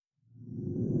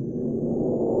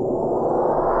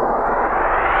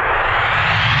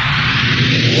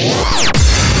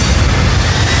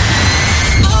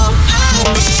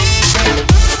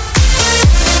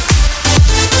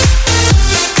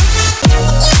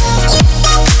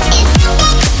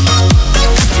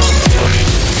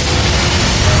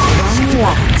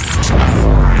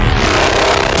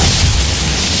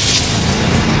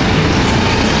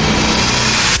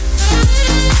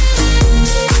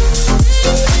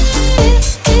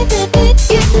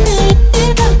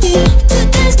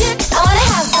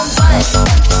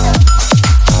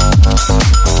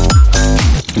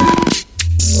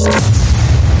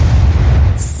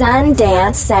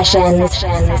Sundance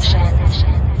Sessions.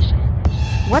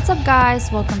 What's up,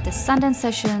 guys? Welcome to Sundance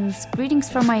Sessions. Greetings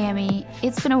from Miami.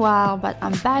 It's been a while, but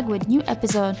I'm back with a new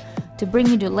episode to bring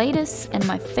you the latest and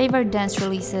my favorite dance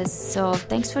releases. So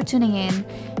thanks for tuning in,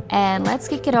 and let's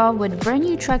kick it off with a brand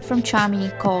new track from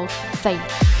Tchami called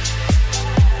Faith.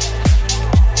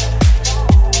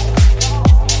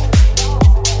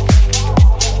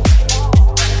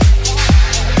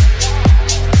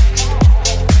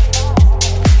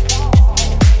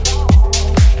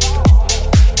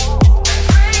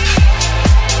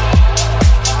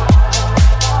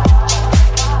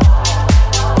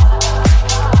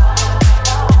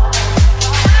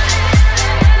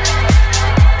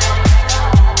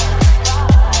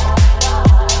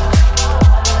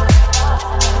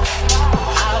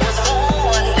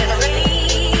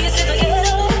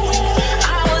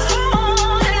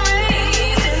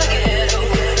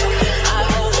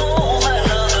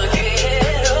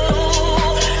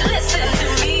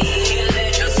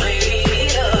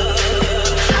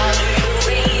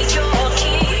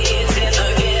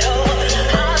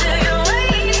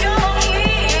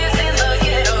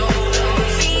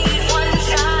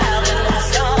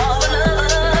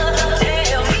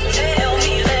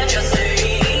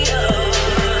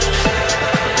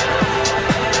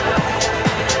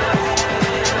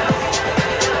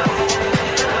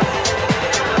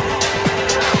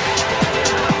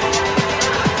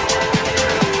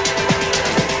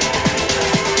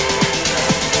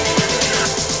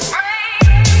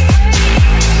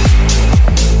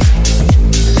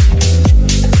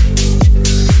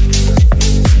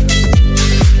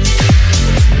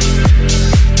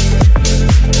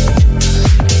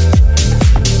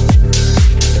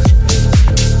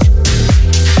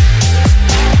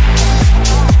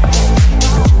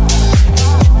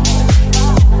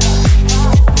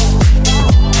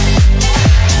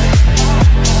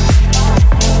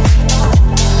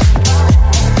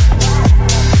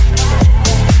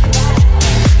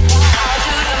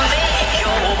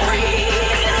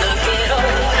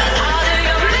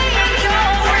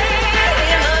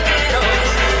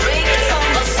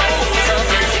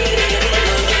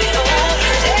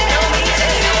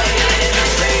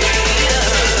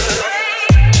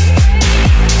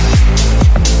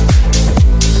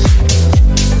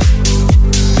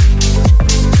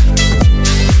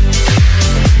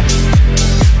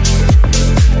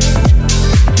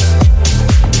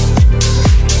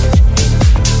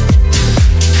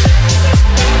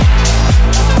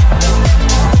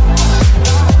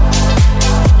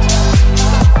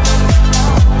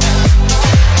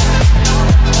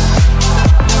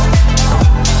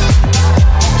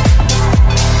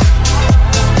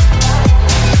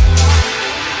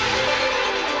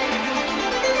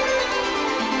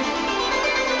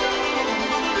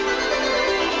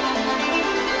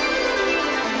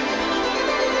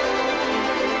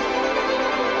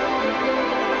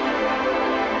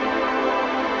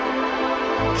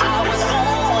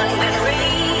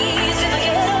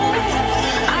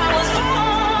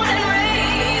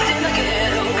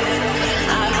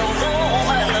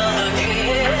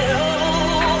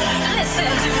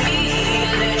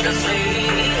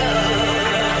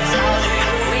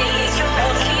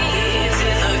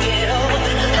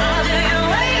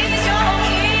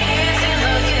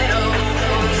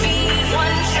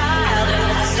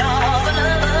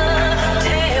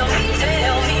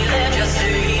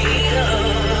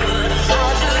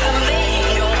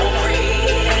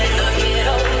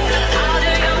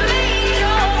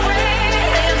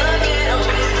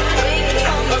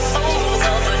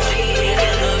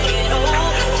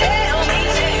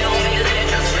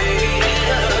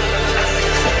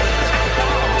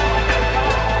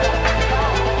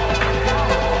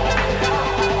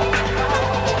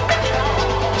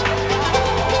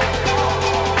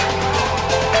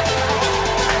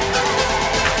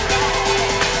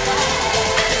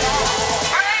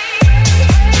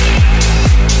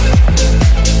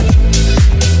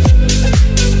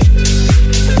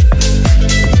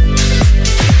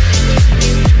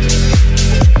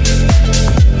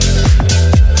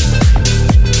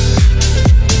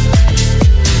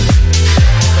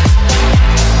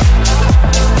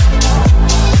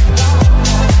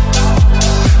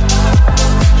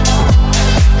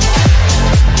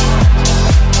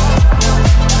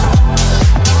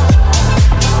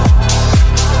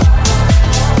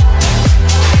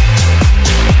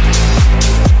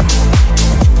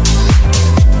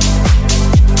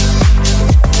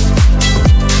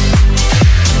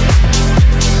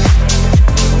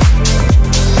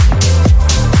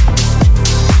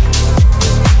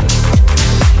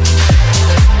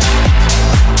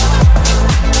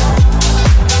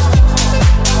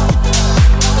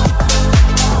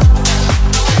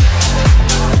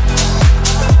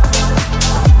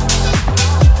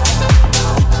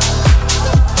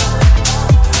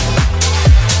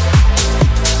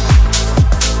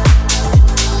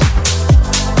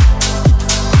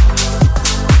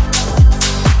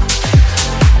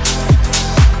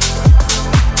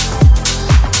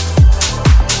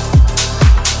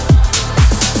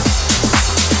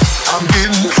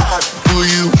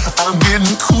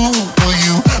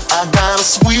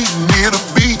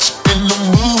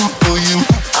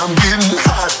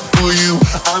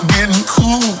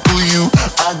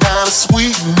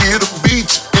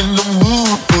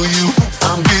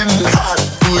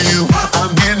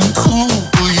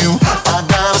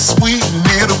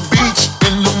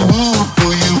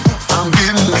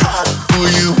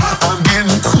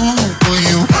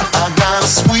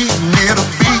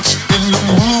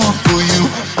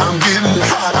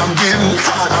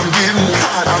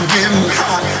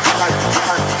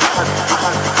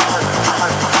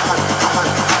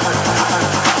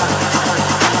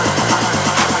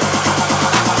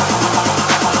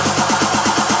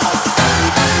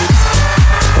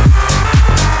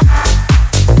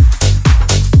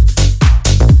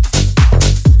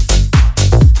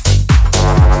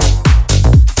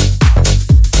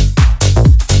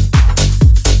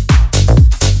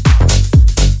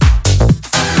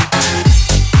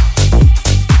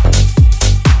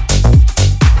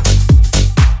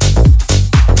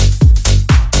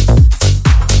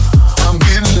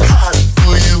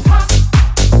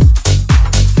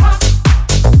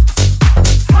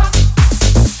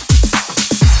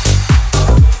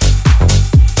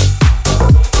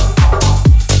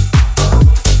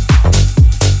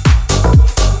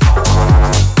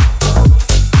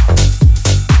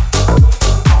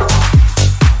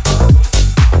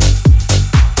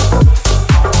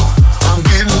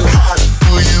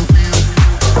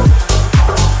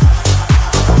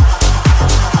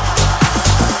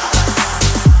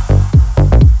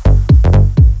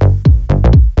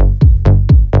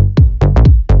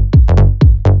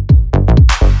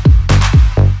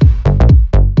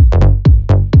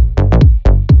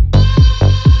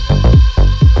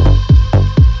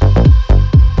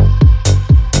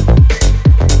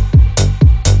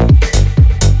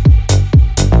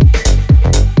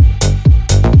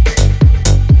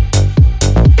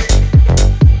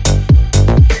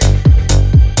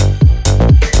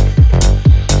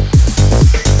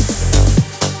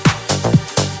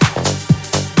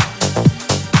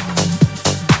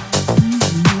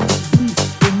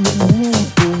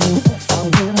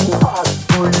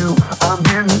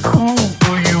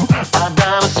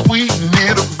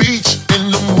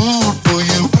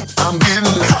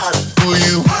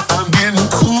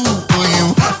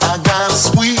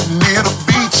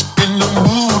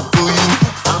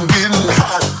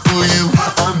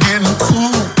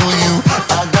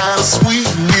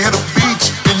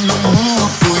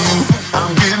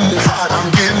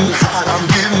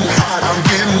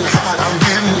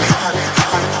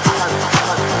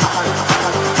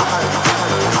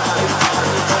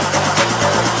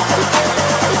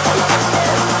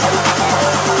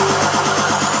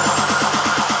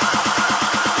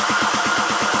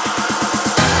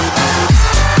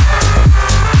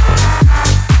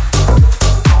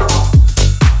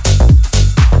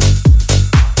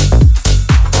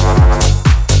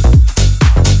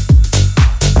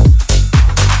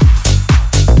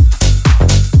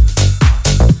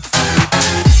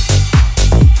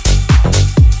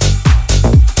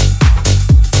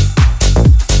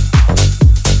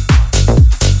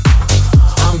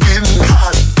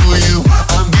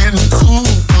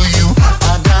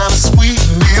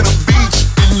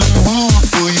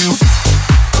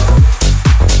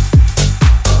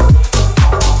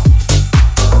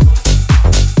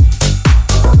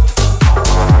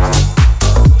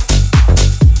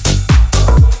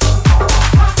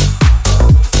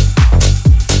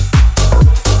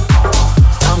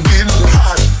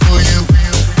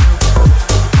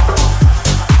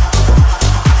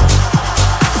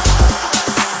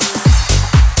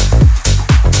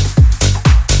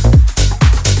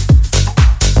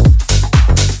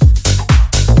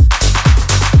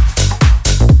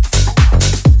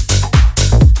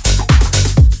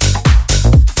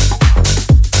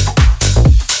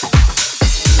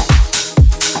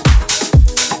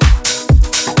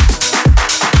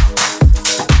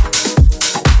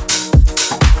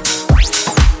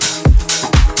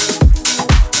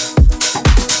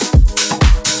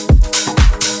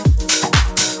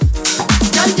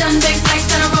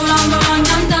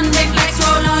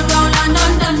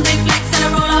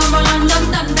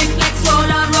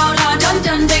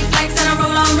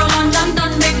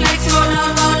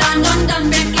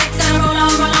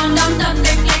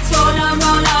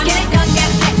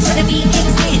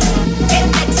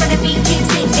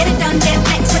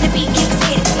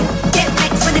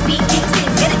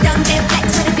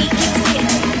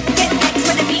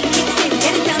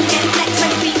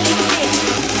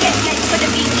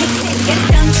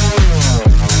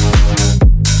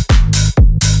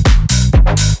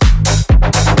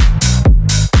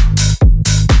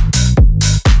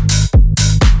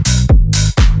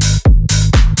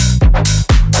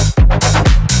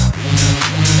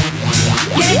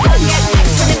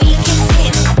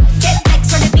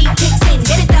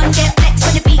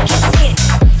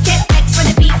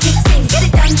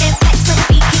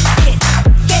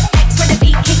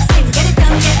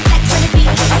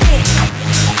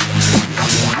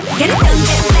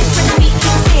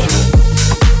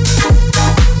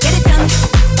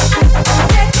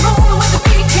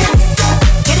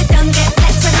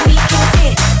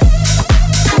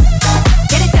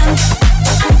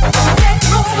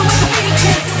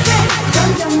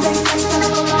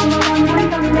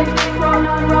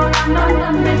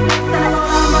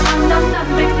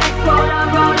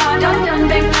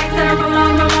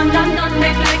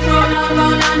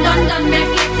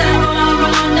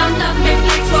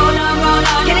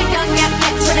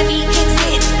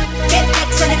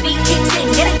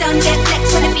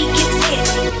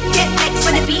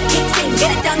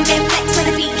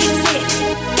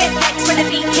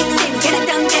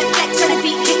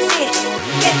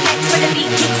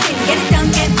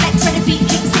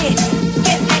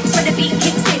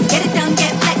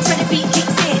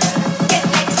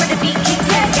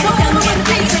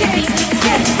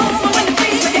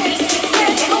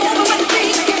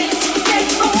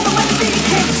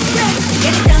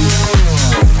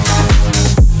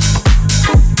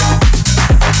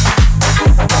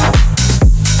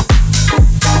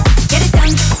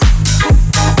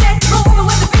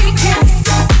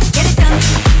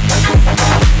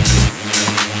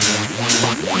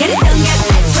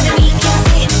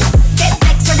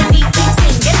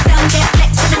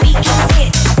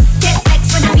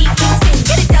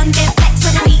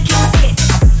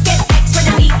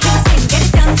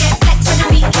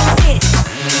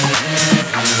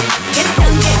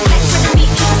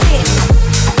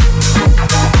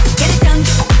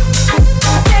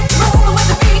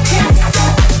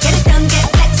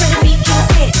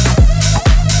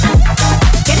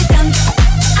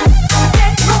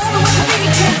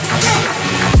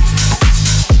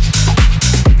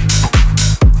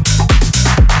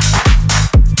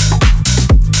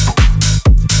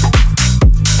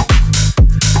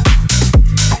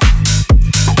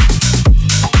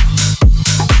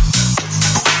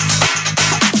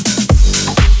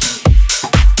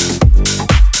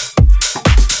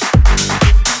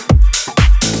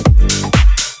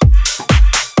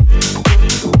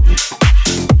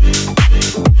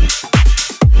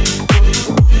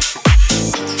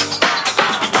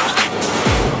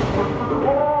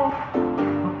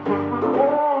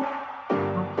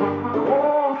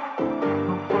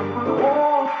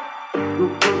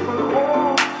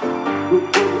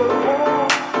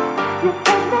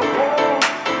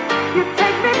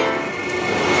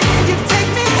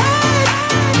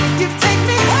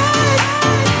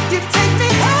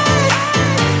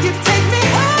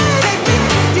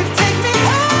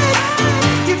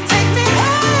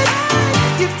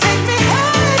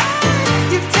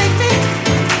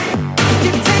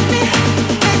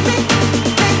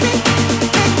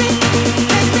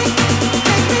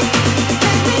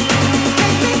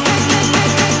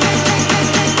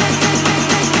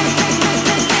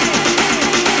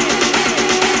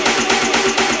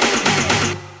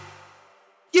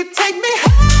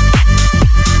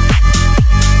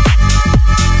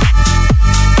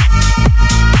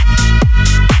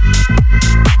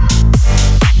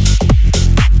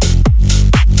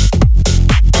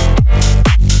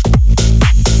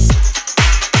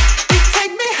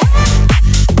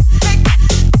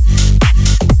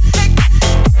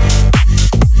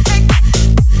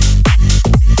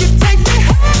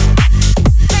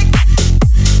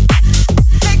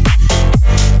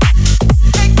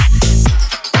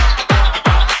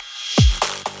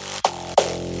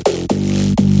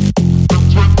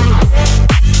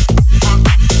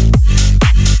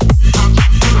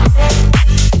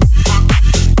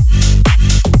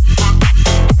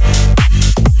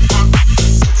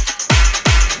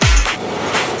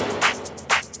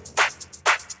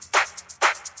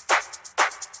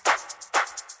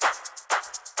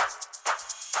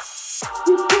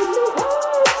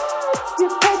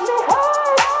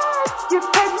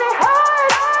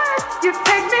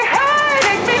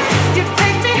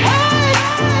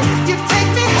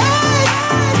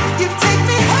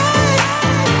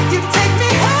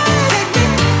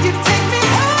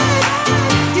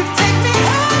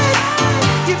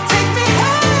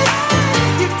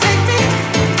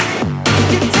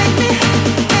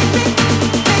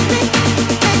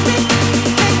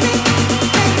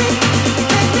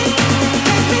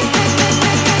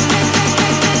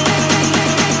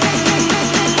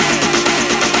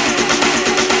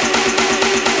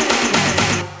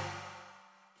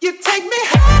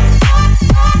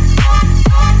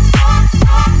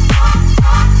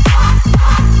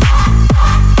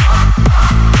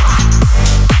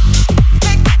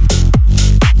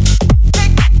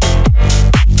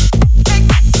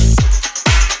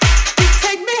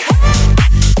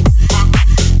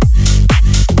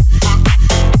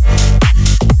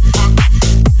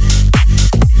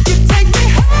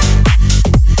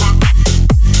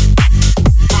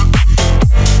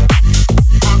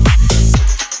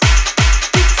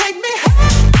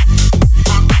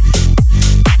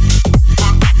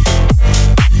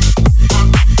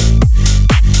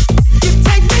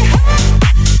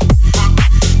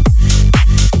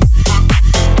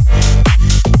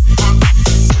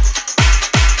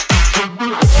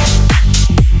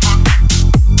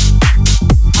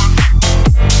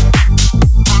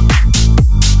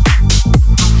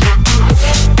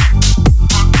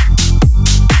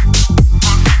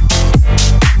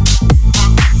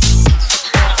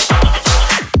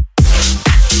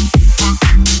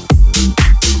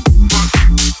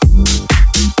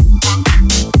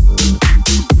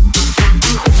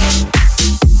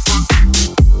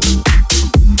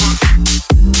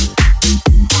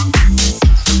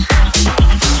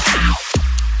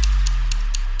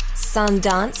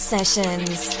 Sundance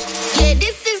Sessions. Yeah,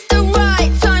 this is the right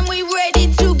time, we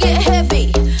ready to get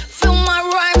heavy. Feel my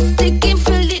rhyme sticking,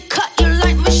 feel it cut you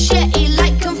like machete,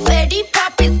 like confetti.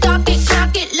 Pop it, stock it,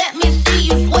 clock it, let me see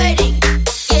you sweating.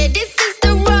 Yeah, this is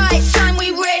the right time,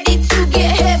 we ready to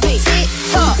get heavy. Tick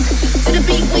tock, to the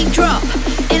beat we drop.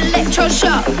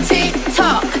 Electroshock, tick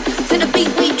tock, to the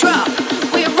beat we drop.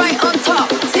 We're right on top,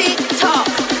 tick tock,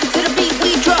 to the beat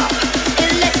we drop.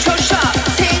 Electroshock,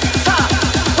 tick tock,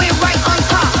 we're right on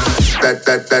top.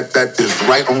 That is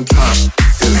right on time,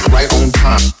 is right on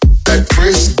time. That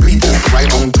first beat is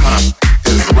right on time,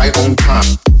 is right on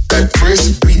time. That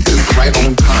first beat is right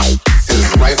on time,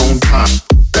 is right on time.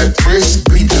 That first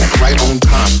beat is right on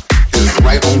time, is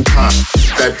right on time.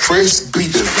 That first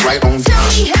beat is right on time. Tell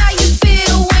me how you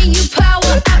feel when you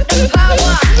power out the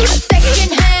power. A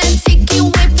second hand ticket,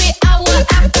 whip it hour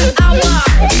after hour.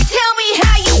 Tell me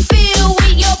how you feel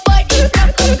when your body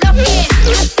blocking.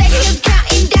 A second's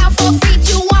counting down for 3,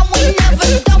 2, 1, we never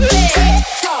stop it. Tick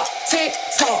tock, tick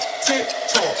tock, tick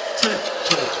tock, tick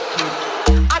tock.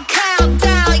 I count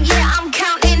down, yeah, I'm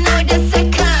counting all the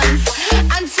seconds.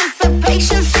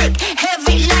 Anticipation sick,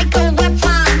 heavy like a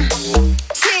weapon.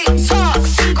 Tick tock,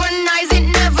 synchronize it,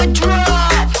 never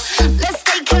drop. Let's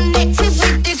stay connected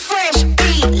with this fresh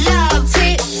beat, love.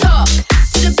 Tick tock,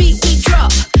 to the beat we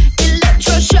drop.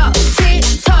 Electroshock, tick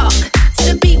tock, to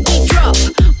the beat we drop.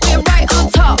 We're right on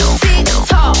top. Tick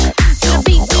tock, to the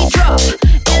beat we drop.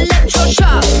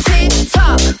 Electroshock, tick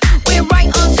tock, we're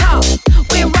right on top.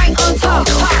 We're right on top. Top,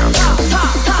 top,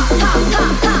 top, top, top,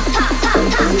 top, top,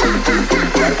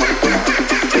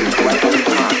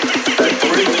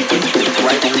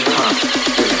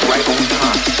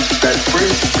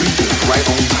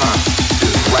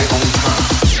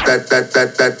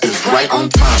 That is right on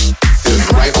time, is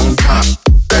right on time.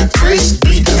 That first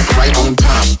beat is right on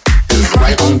time, is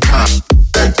right on time.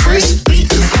 That first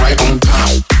beat is right on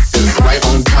time, is right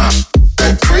on time.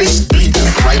 That first beat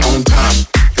is right on time,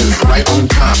 is right on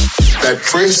time. That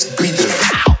first beat is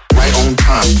right on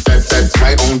time. That's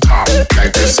right on top.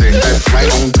 Like they say, that's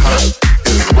right on time,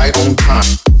 is right on time.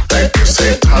 Like they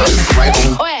say, time is right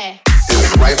on,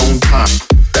 is right on time.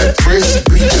 That first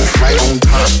beat is right on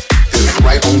time, is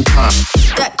right on time.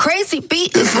 that crazy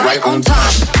beat is right on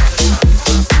time.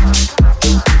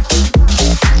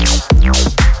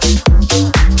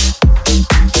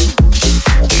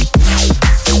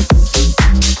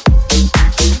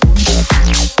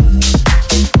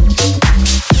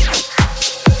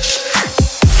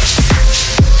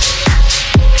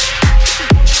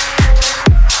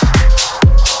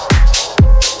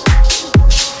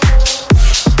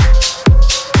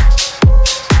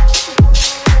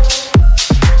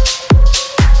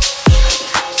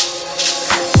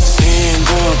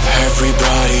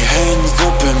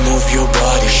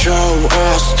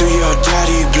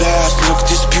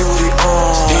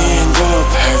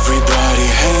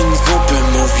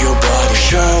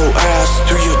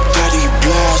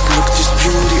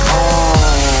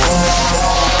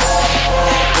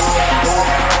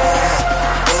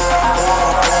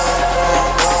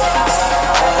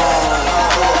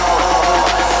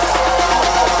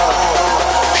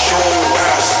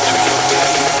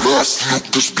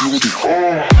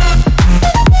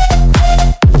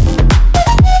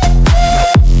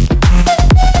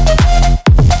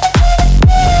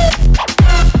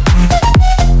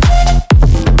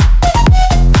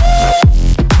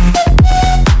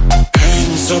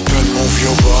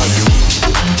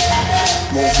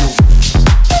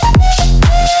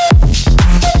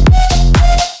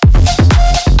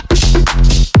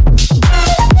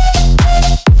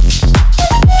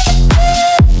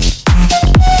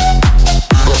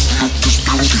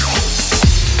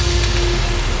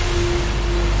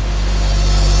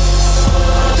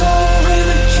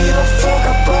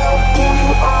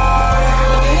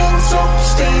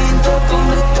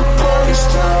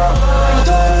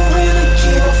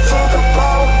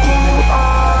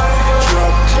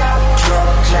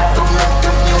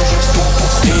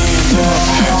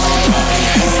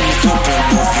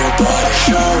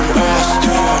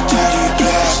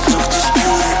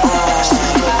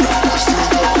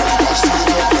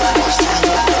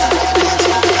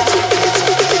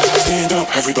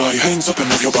 Everybody, hands up and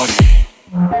move your body.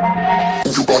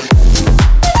 Move your body.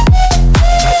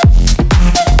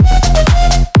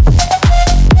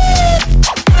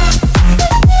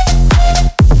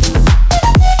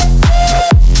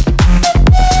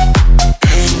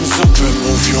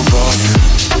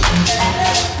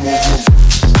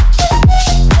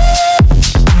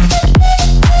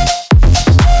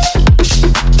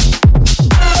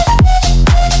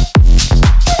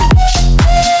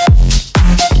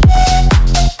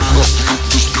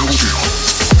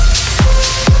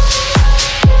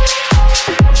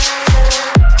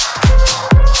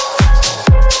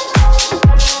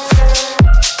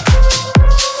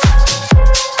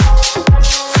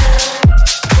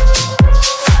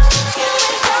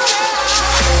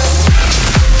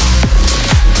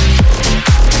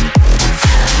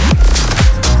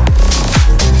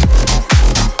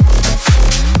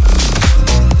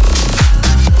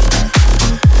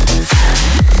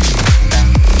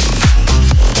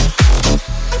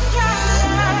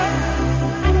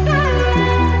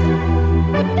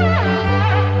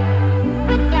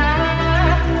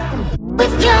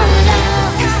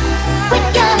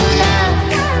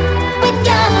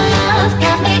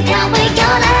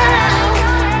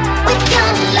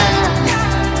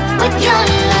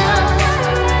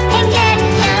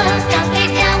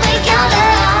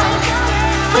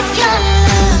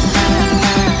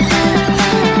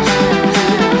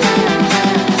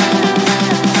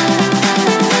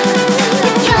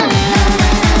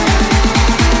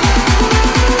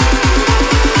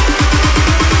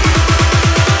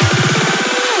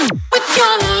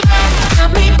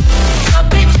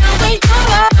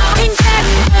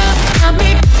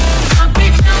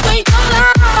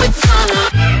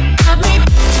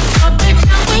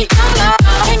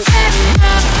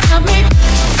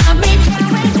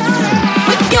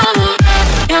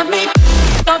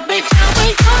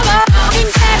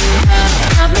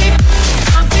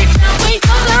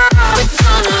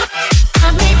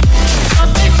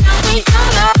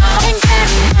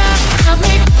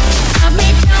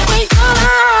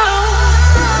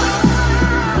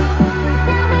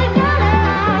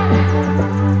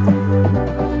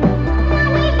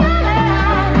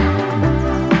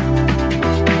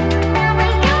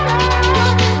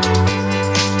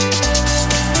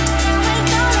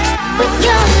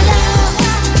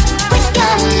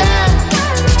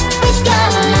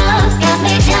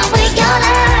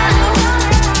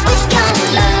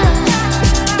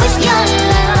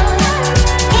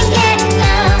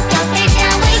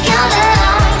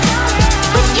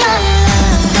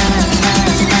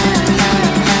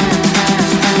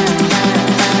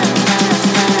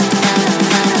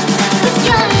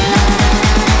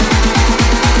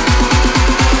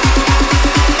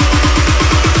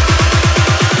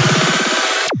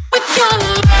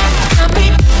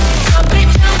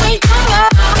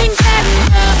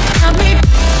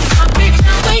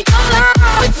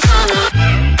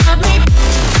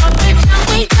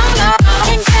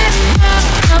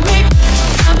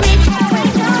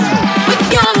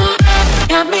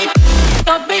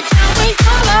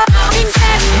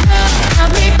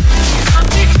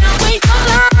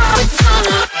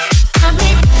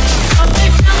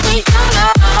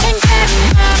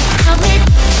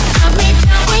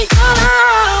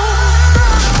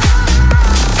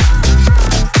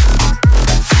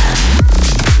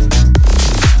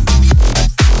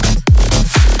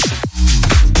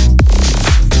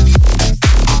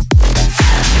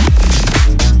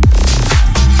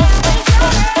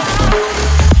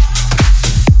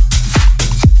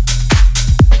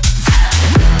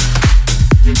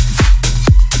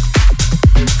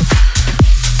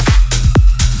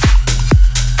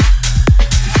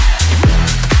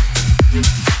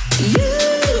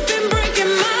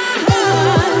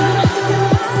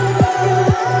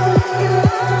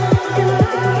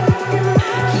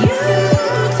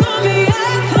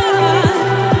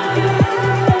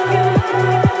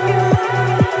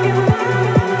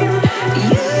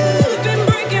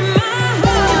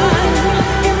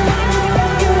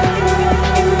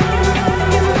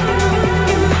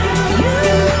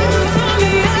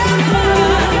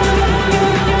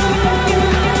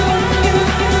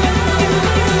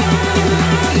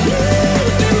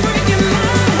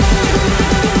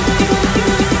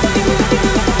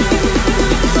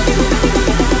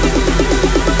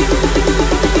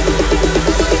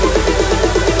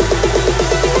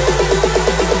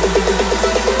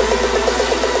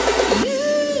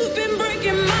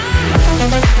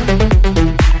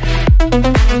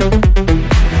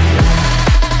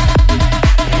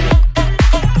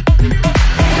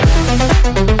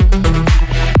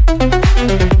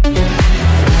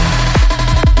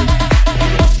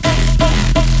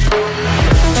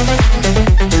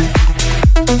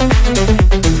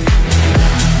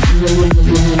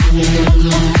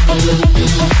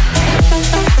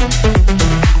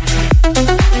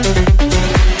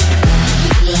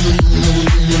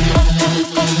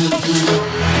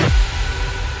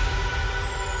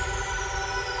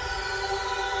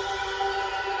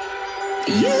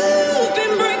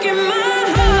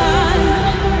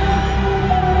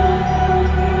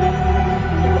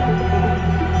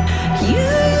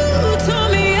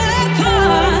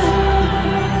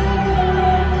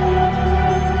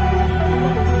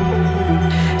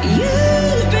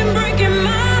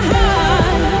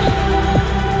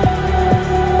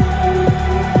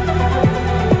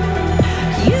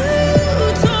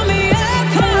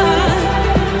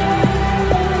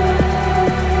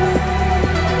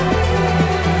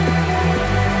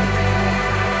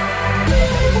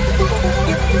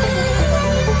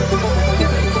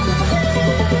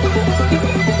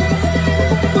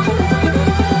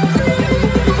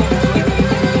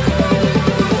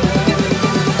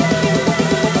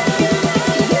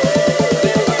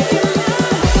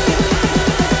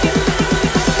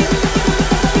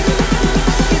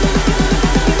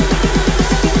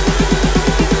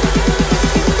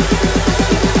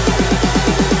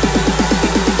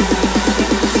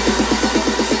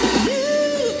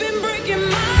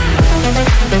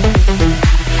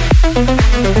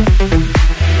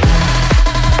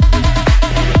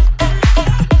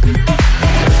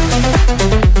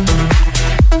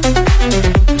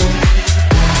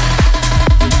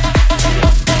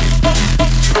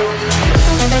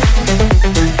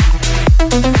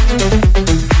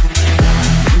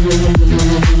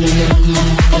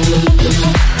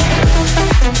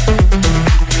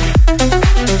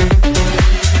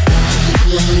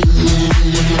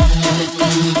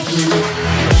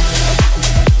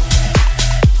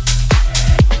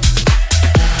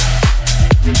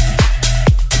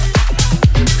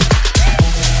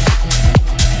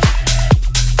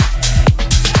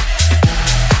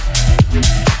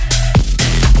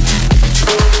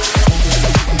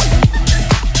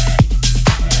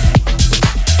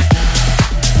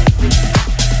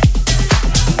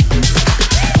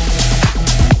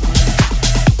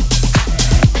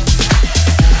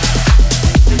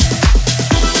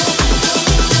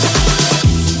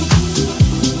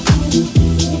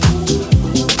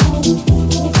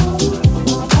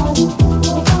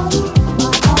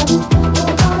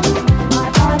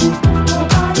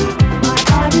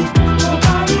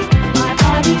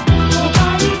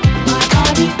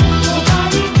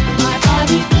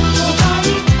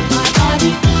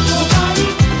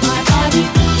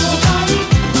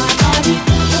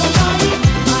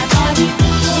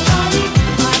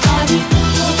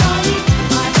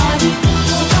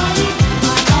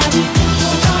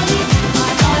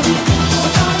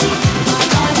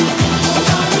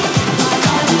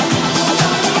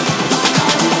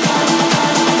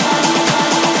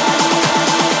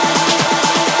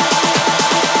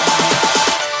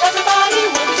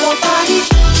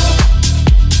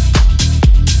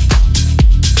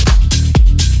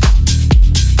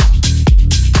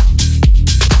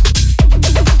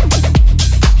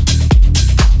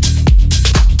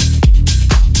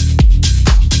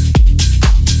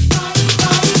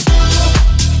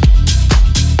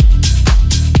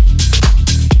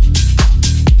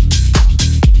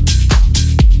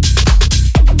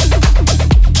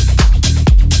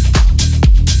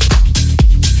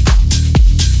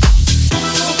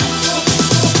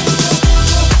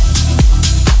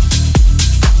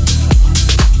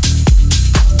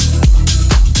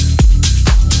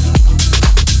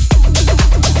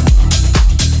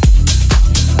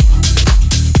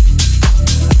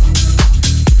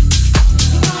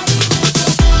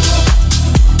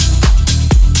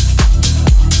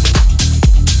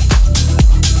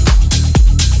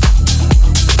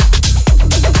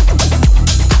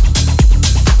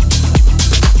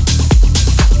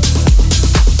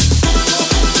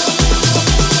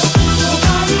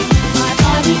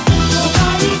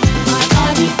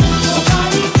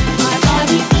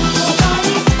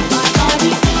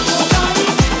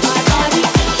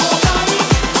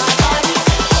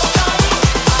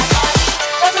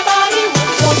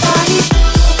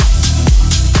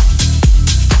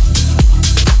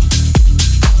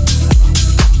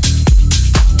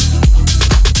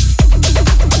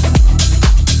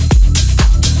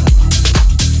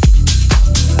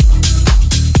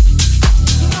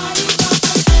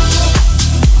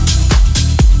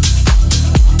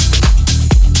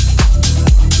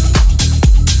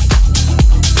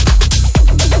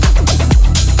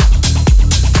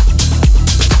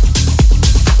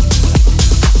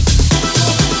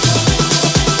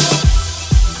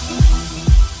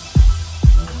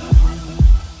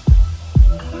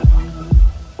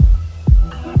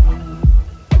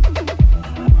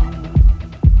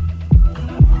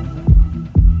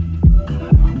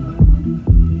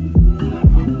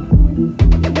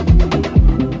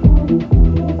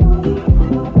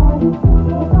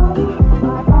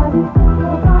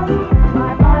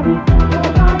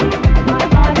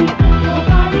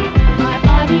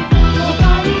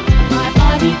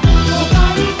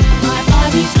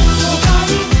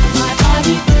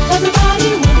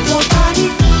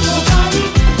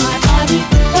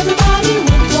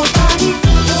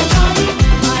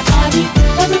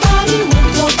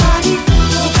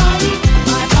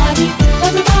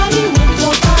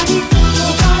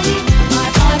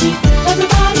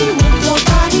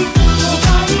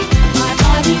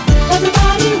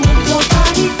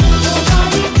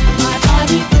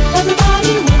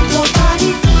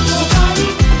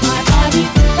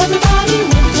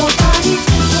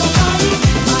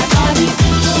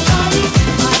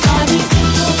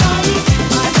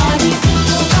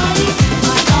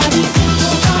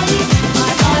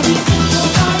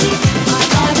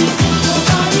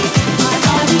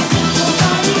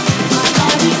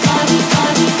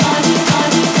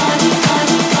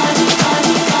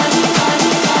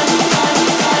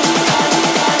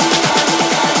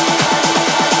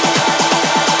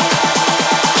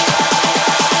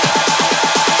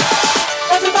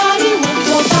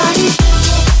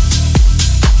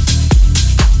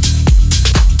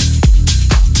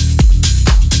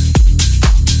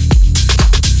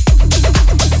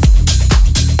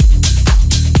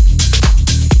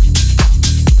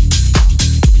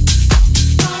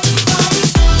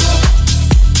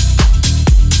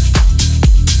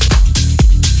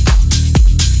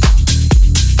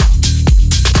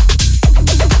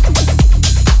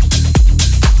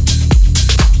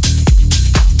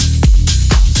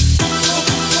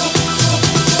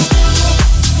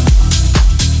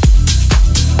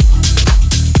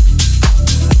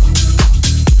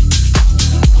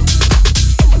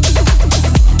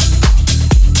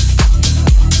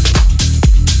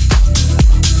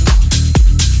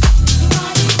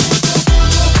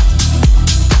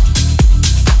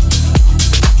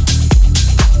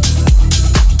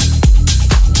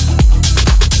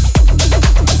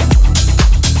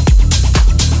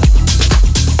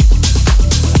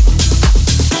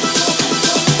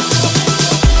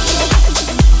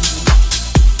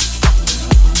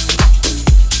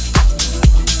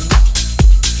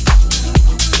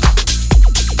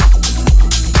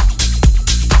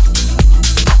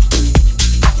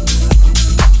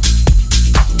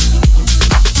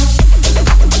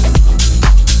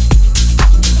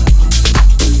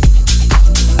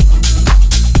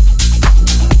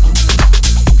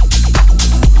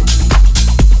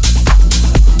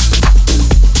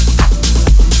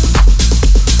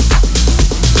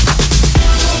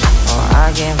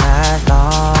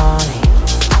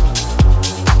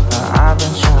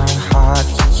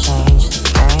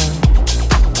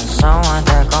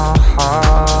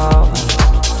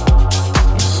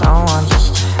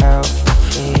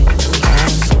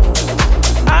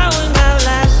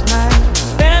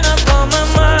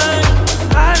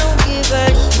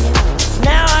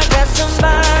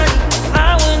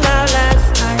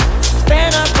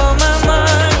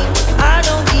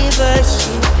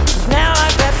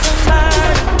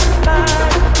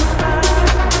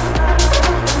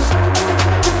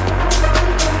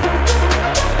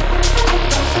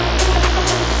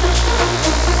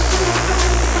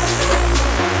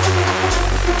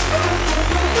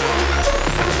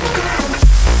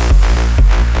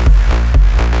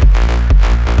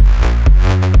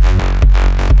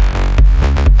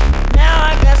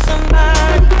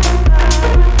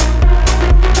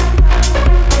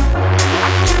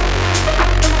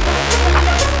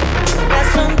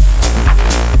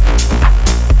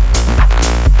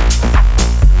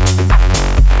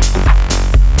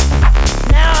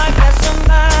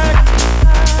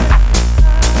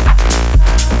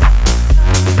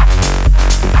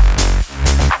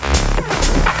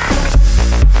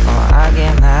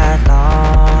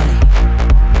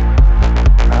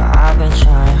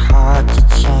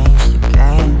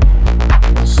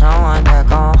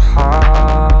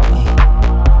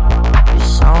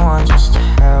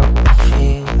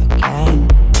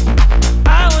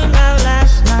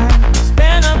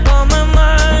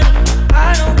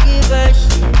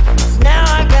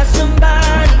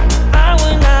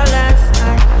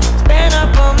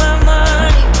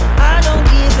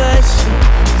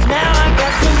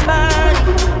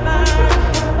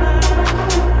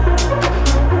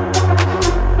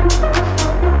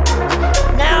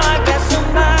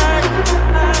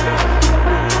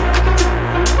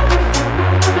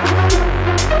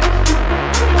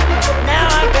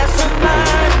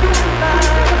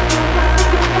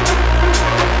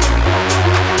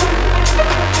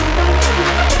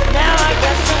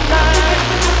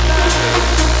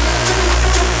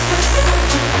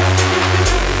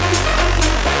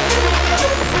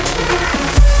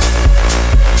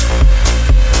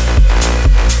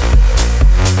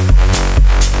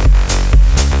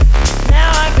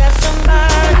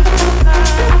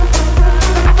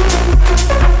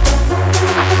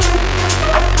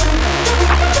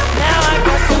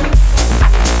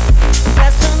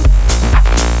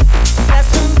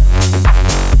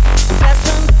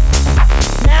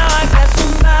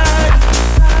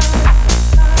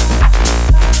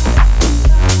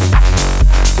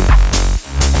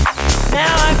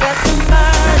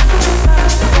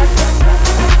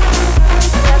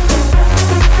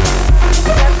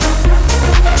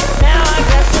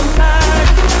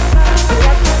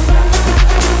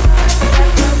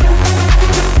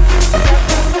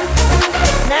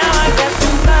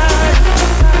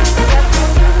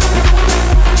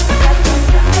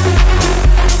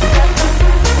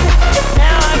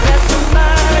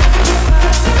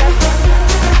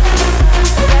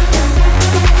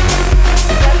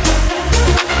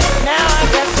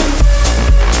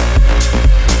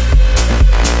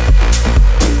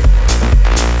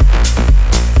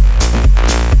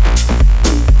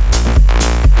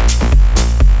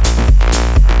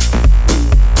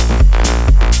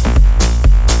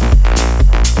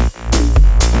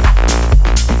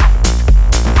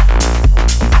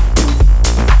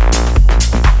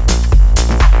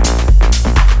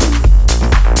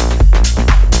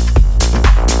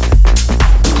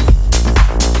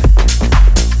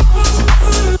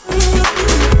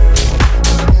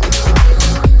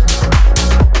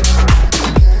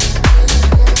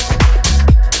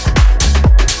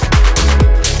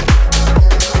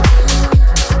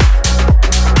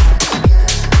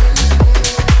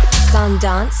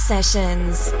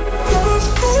 Sessions.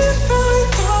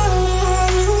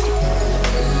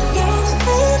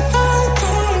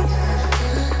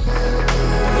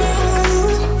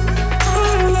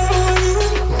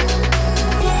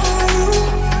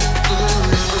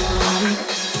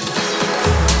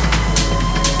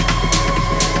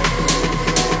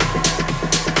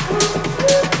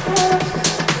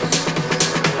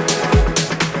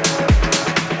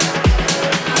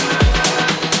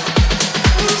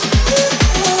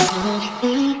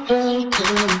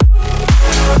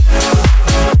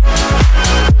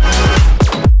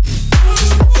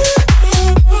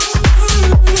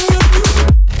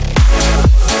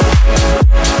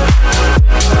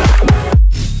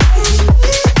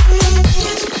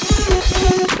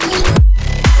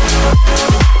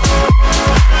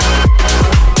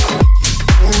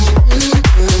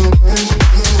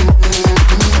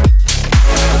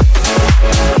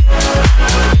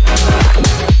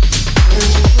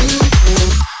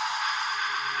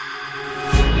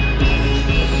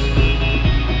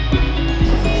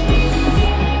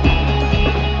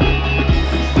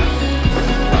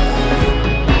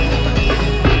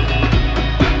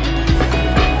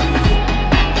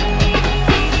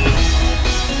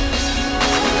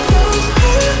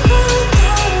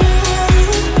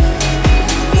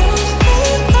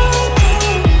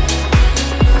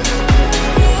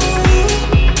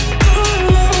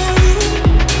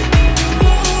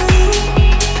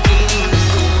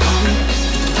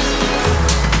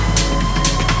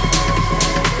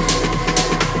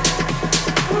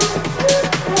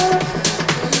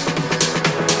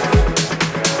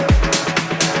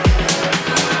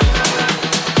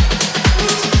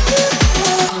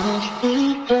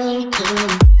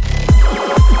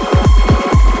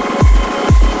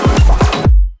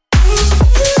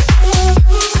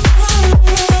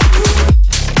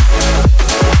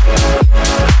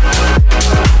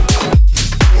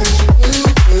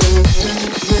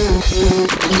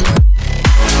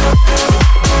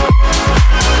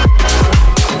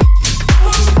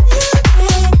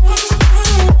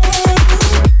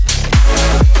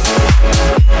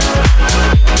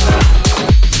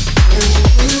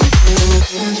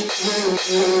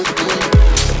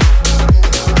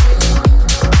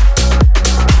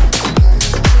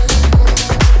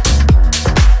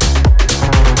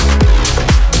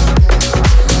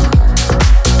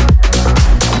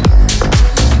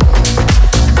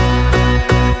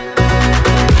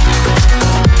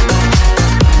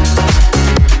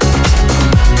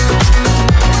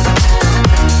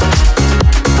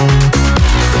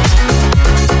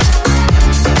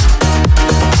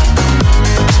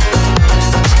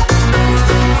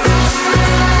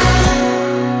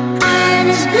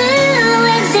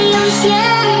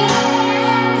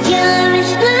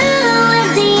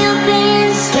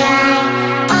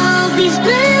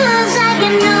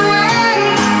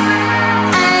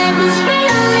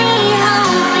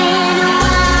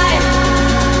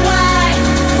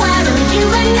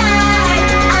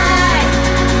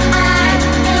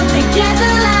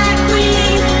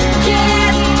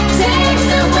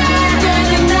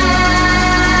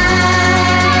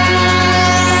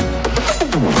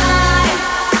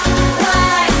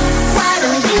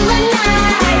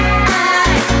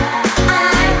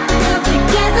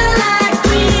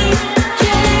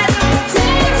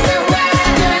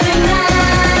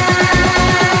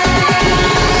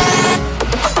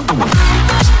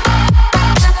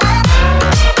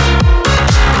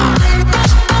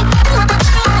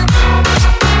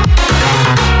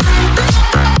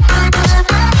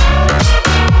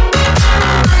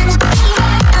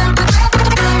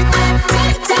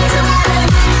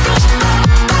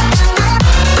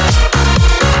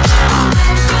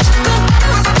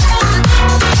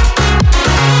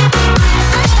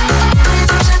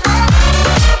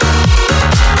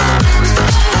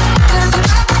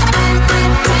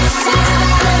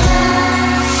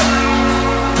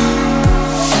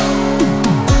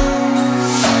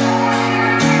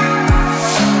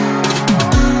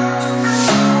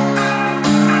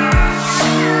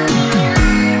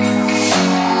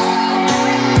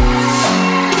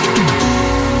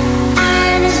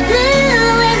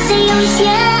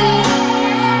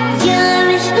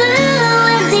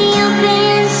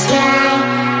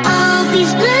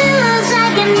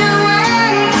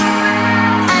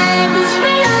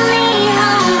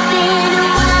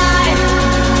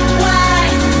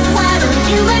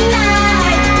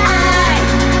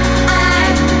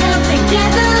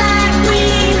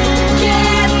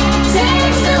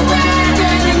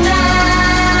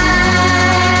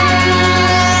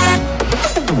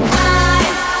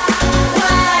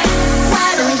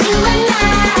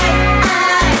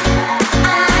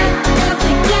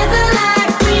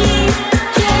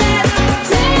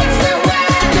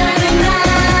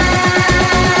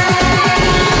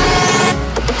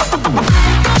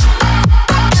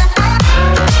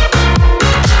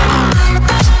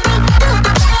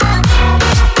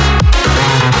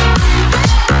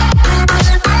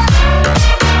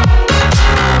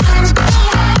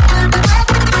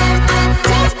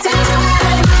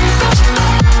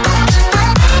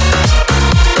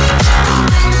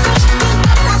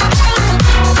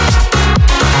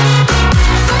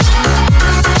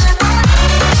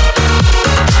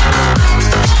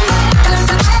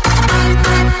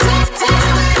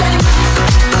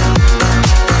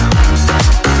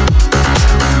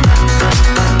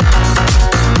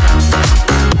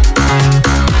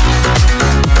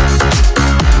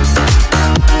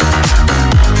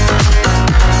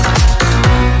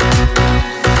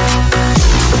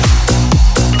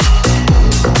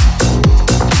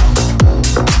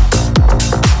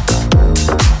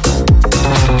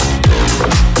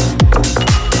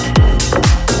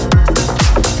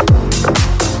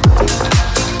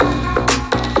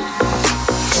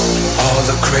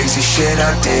 shit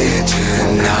I did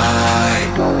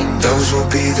tonight, those will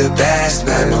be the best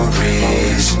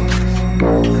memories.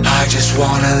 I just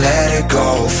wanna let it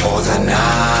go for the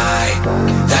night.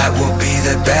 That will be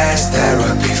the best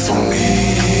therapy for me.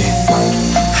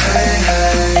 Hey,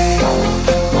 hey.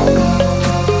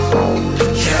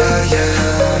 Yeah, yeah.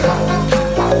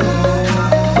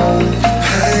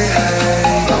 Hey, hey.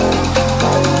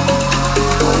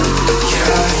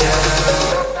 Yeah, yeah.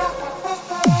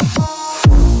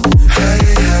 Hey,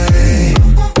 hey.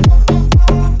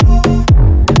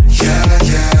 Yeah,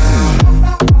 yeah.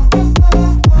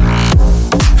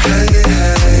 Hey,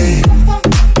 hey.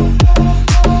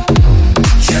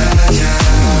 Yeah, yeah.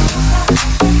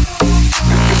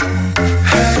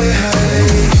 Hey,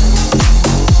 hey.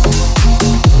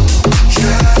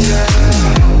 Yeah, yeah.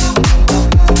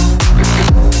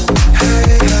 Hey,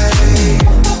 hey.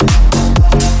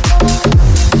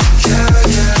 Yeah,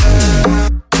 yeah.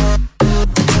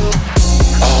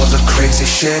 All the crazy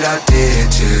shit I did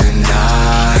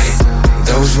tonight,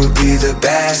 those will be the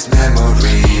best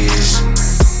memories.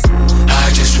 I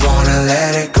just wanna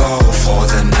let it go for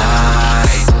the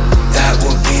night. That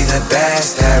will be the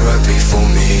best therapy for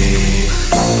me.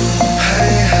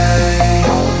 Hey, hey.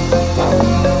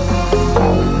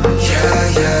 Yeah,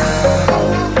 yeah.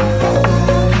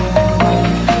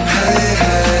 Hey,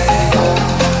 hey.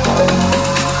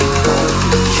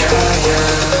 Yeah, yeah.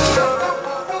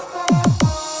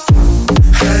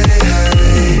 Hey, hey.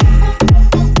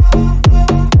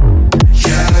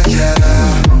 Yeah, yeah.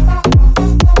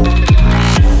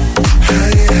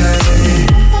 Hey, hey.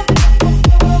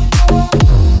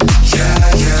 Yeah,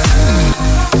 yeah.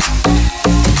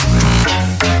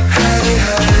 Hey,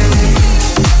 hey.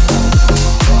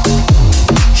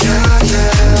 Yeah,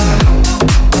 yeah.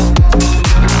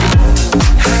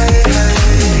 Hey,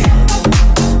 hey.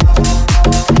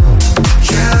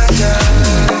 Yeah, yeah.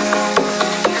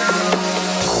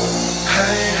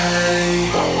 Hey, hey.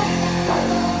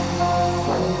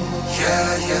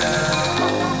 Yeah, yeah.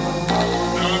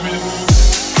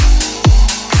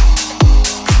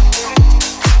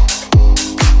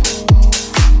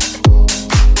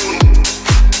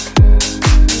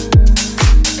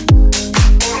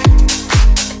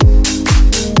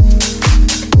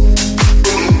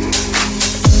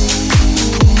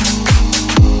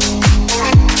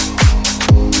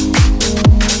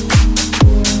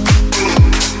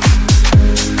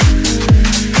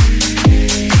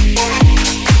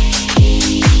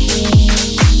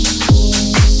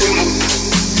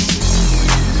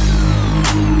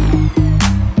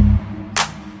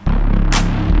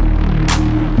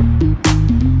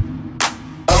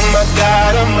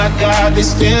 Oh my God,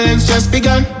 these feelings just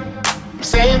begun. I'm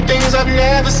saying things I've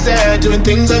never said, doing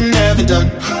things I've never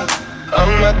done. Oh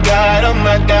my God,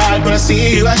 when I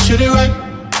see you I should it right,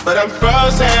 but I'm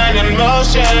frozen in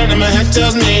motion and my head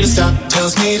tells me to stop.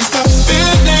 Feelings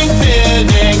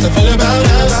I feel about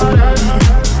us.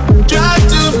 Try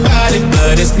to fight it,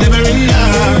 but it's never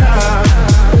enough.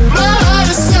 My heart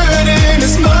is hurting,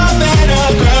 it's more than a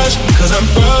crush, 'cause I'm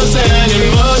frozen in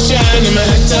motion and my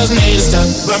head tells me to stop.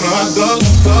 But my heart goes,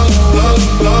 goes, goes,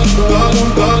 goes, goes,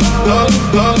 goes, goes,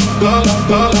 goes, goes,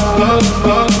 goes, goes, goes,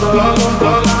 goes,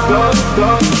 goes,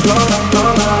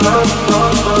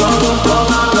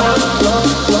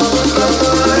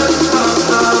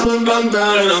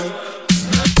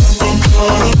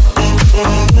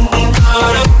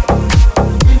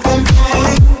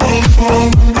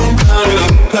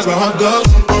 Cause my heart goes.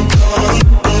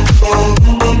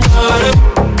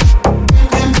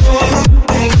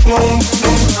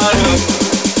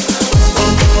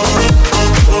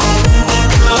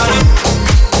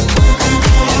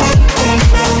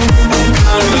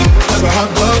 Cause my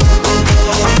heart goes.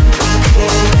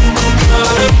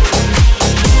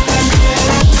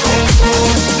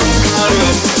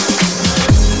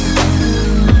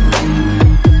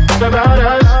 About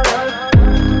us.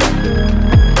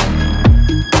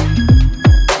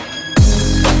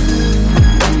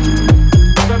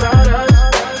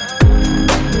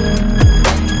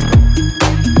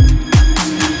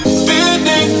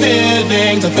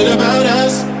 Feelings I feel about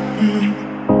us.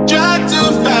 Try to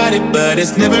fight it, but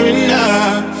it's never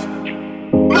enough.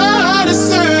 My heart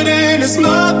is hurting, it's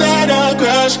more than a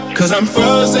crush, 'cause I'm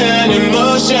frozen in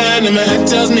motion and my head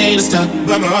tells me to stop.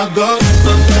 But my heart goes.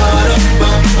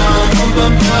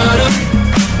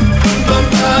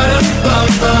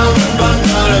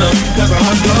 Cause my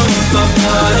heart goes.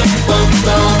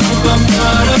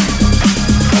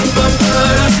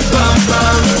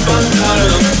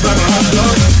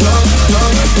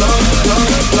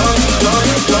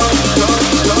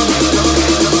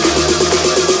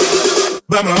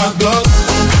 But my heart goes.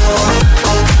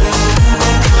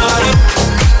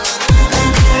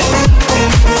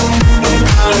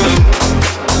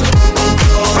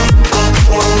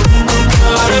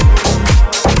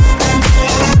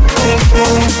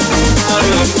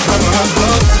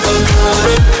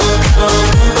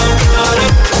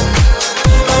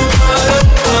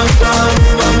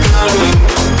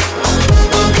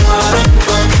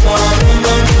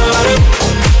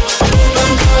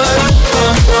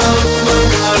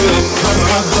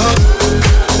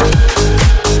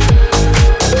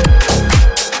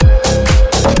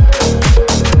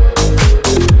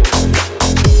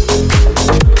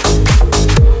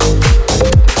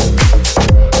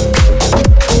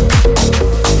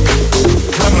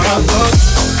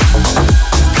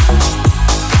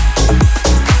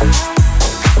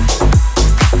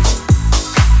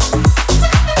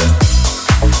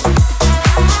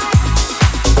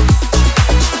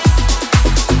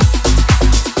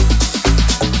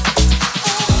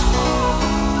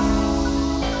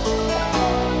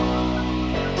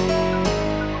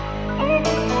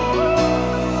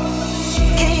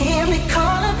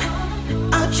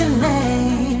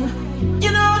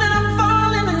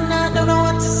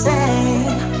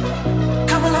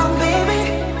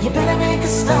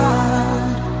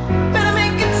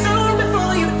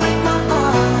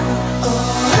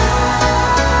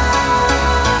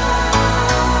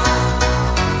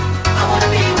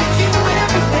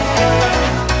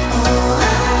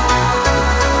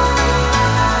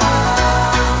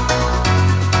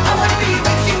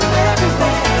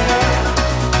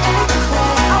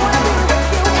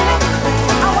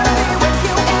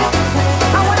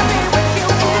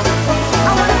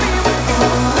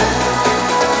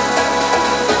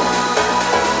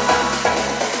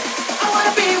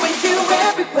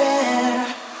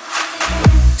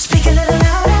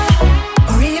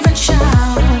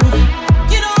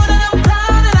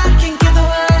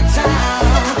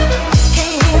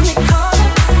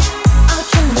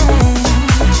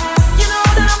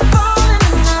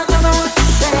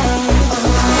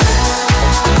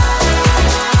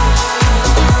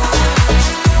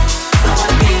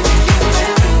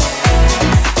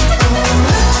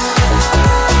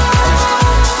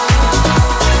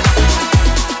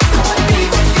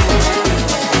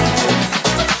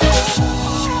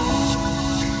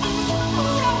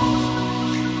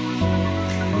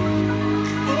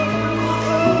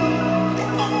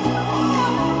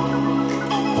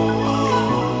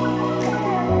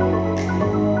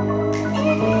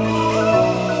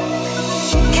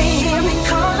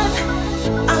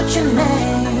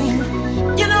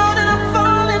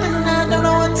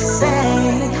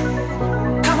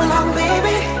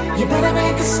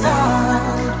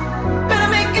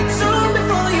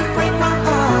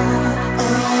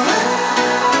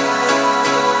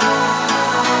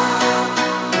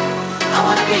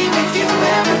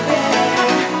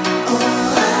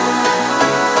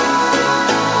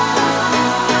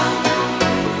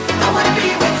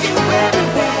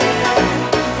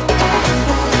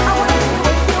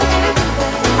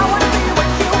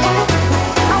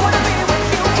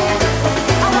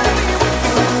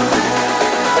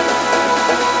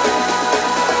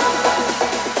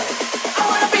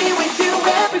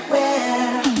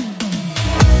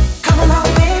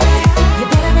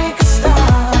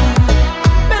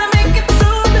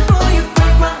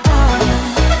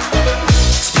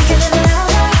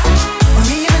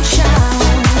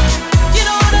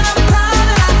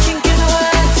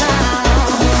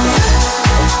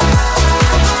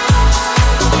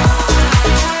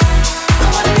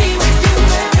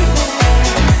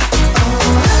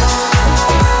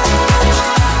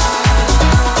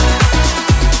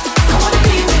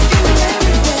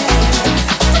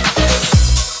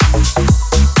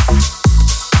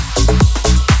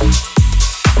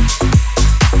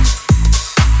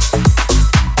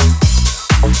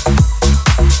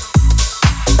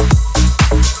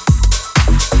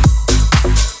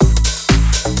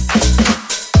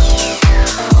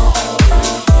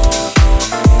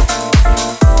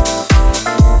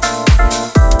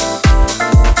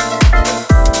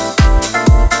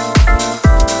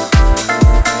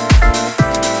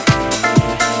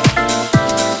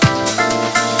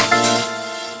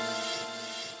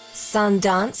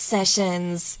 Sundance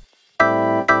Sessions.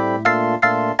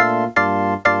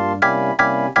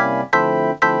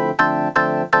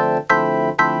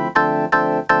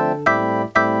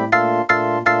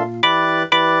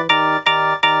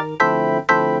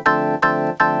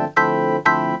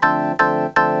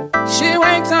 She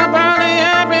wakes up early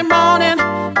every morning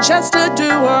just to do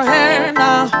her hair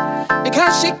now,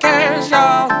 because she cares,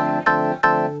 y'all.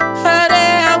 Her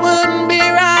day wouldn't be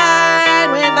right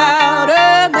without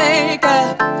her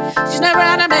makeup. She's never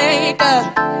had a makeup.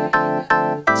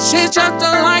 She's just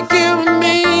like you and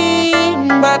me,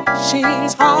 but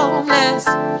she's homeless.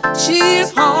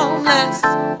 She's homeless.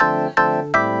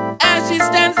 As she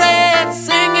stands there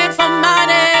singing for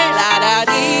money, la da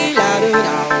dee, la doo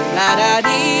da, la da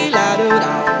dee, la doo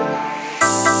da.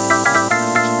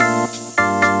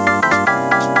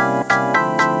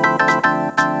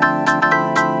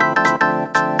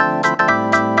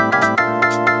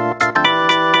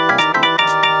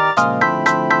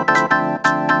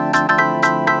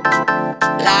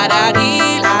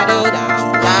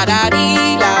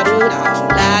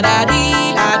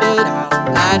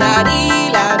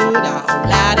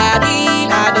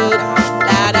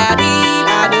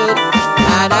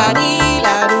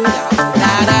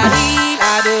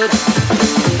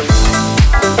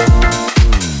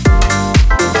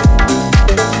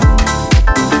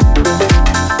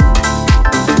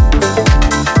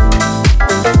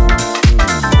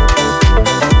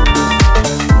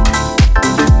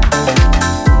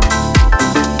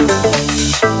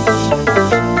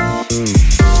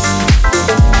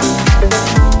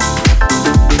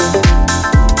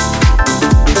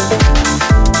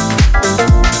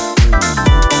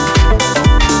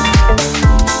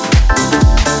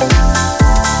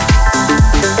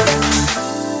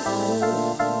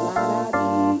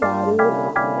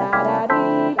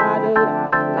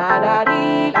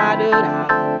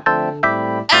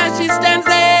 As she stands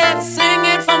there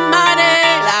singing for money,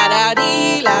 la da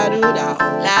dee, la doo da,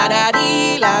 la da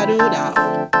dee, la doo da.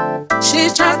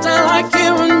 She's just like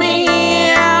you and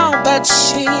me, but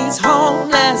she's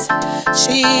homeless.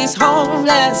 She's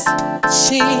homeless.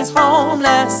 She's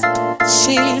homeless.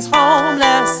 She's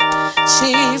homeless.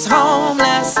 She's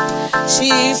homeless.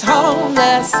 She's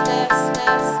homeless.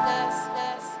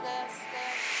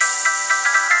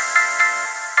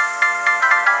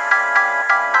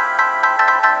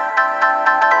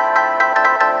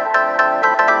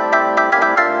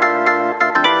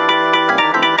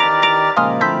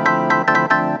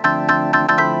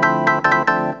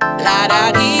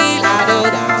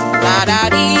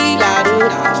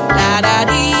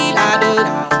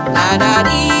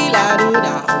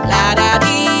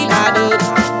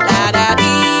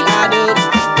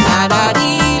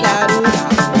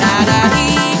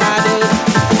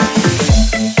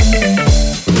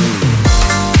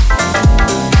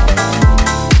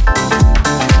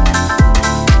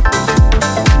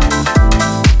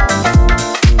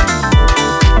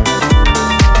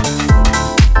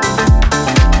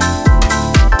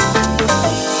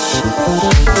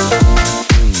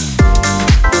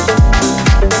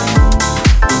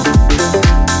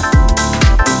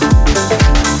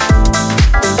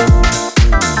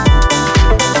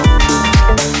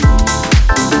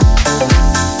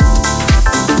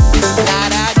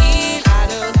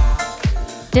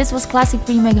 This was classic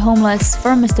remake Homeless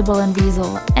from Mr. Bull and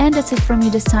Weasel. And that's it from me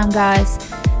this time, guys.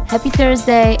 Happy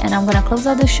Thursday, and I'm gonna close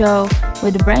out the show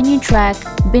with a brand new track,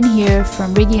 Been Here,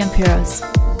 from Riggi Piros.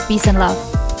 Peace and love.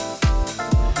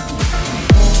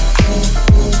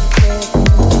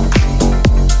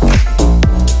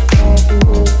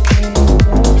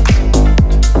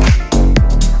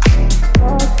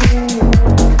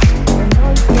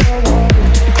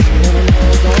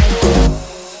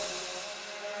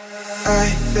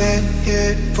 I've been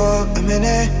here for a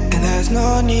minute, and there's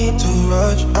no need to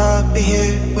rush. I'll be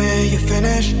here when you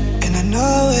finish, and I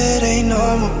know it ain't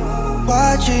normal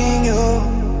watching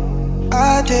you.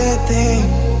 I did think,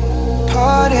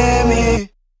 pardon me.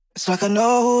 It's like I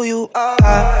know who you are.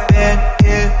 I've been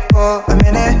here for a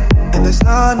minute, and there's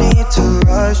no need to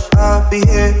rush. I'll be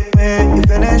here when you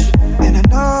finish, and I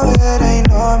know it ain't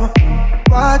normal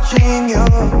watching you.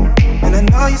 And I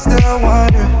know you still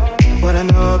wondering what I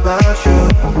know about you,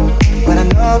 what I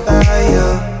know about you.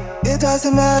 It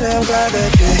doesn't matter, I'm glad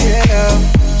that you're here now.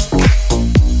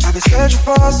 I've been searching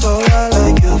for so long,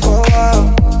 like you for a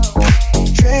while.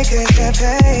 Drinking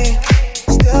champagne,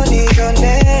 still need your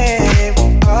name.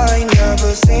 I ain't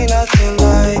never seen nothing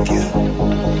like you.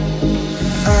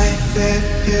 I've been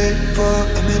here for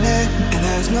a minute, and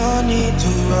there's no need to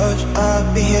rush. I'll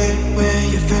be here when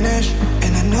you finish,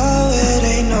 and I know it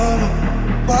ain't normal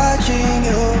watching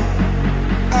you.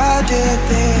 I did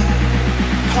think,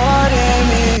 pardon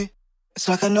me. It's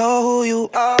like I know who you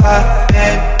are. I've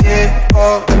been here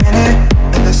for a minute,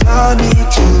 and there's no need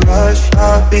to rush.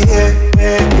 I'll be here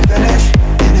when you finish,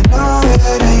 and I know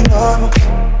it ain't normal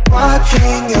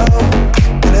watching you,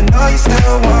 and I know you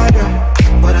still wonder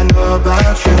what I know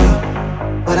about you,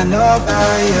 what I know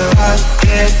about you. I've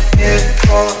been here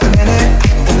for a minute,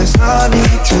 and there's no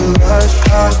need to rush.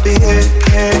 I'll be here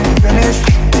when you finish,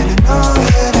 and I know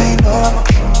it ain't normal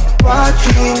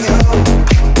watching you,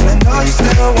 and I know you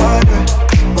still wonder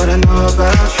what I know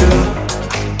about you,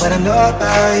 what I know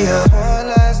about you. One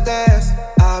last dance,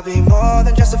 I'll be more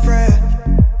than just a friend.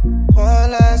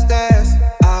 One last dance,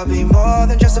 I'll be more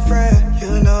than just a friend.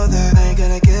 You know that I ain't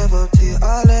gonna give up till you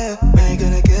all in. I ain't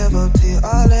gonna give up till you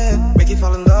all in. Make you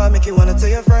fall in love, make you wanna tell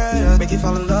your friends. Make you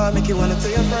fall in love, make you wanna tell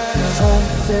your friends. I'm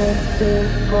sit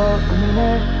for a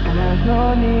minute, and there's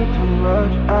no need to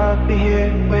rush. I'll be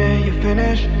here when you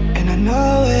finish, and I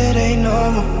know it ain't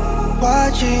normal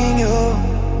watching you.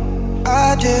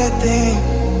 I did think,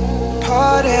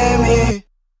 pardon me.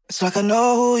 It's like I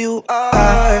know who you are.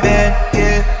 I've been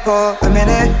here for a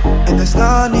minute, and there's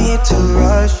no need to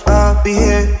rush. I'll be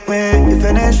here when you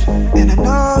finish, and I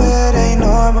know it ain't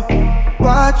normal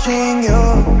watching you,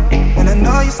 and I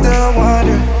know you still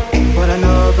wonder what I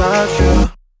know about you,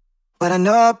 what I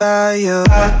know about you.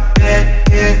 I've been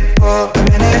here for a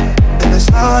minute, and there's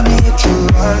no need to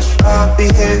rush. I'll be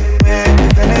here when you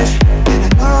finish, and I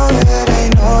know it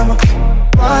ain't normal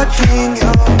watching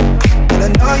you, and I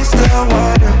know you still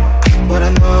wonder what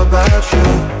I know about you,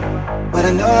 what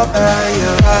I know about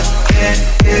you. I've been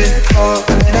here for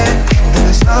a minute, and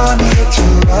there's no need to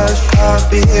rush. I'll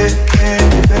be here when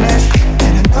you finish,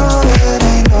 and I know it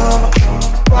ain't normal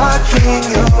watching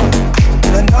you,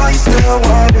 and I know you still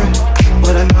wonder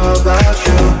what I know about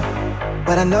you,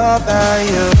 what I know about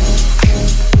you.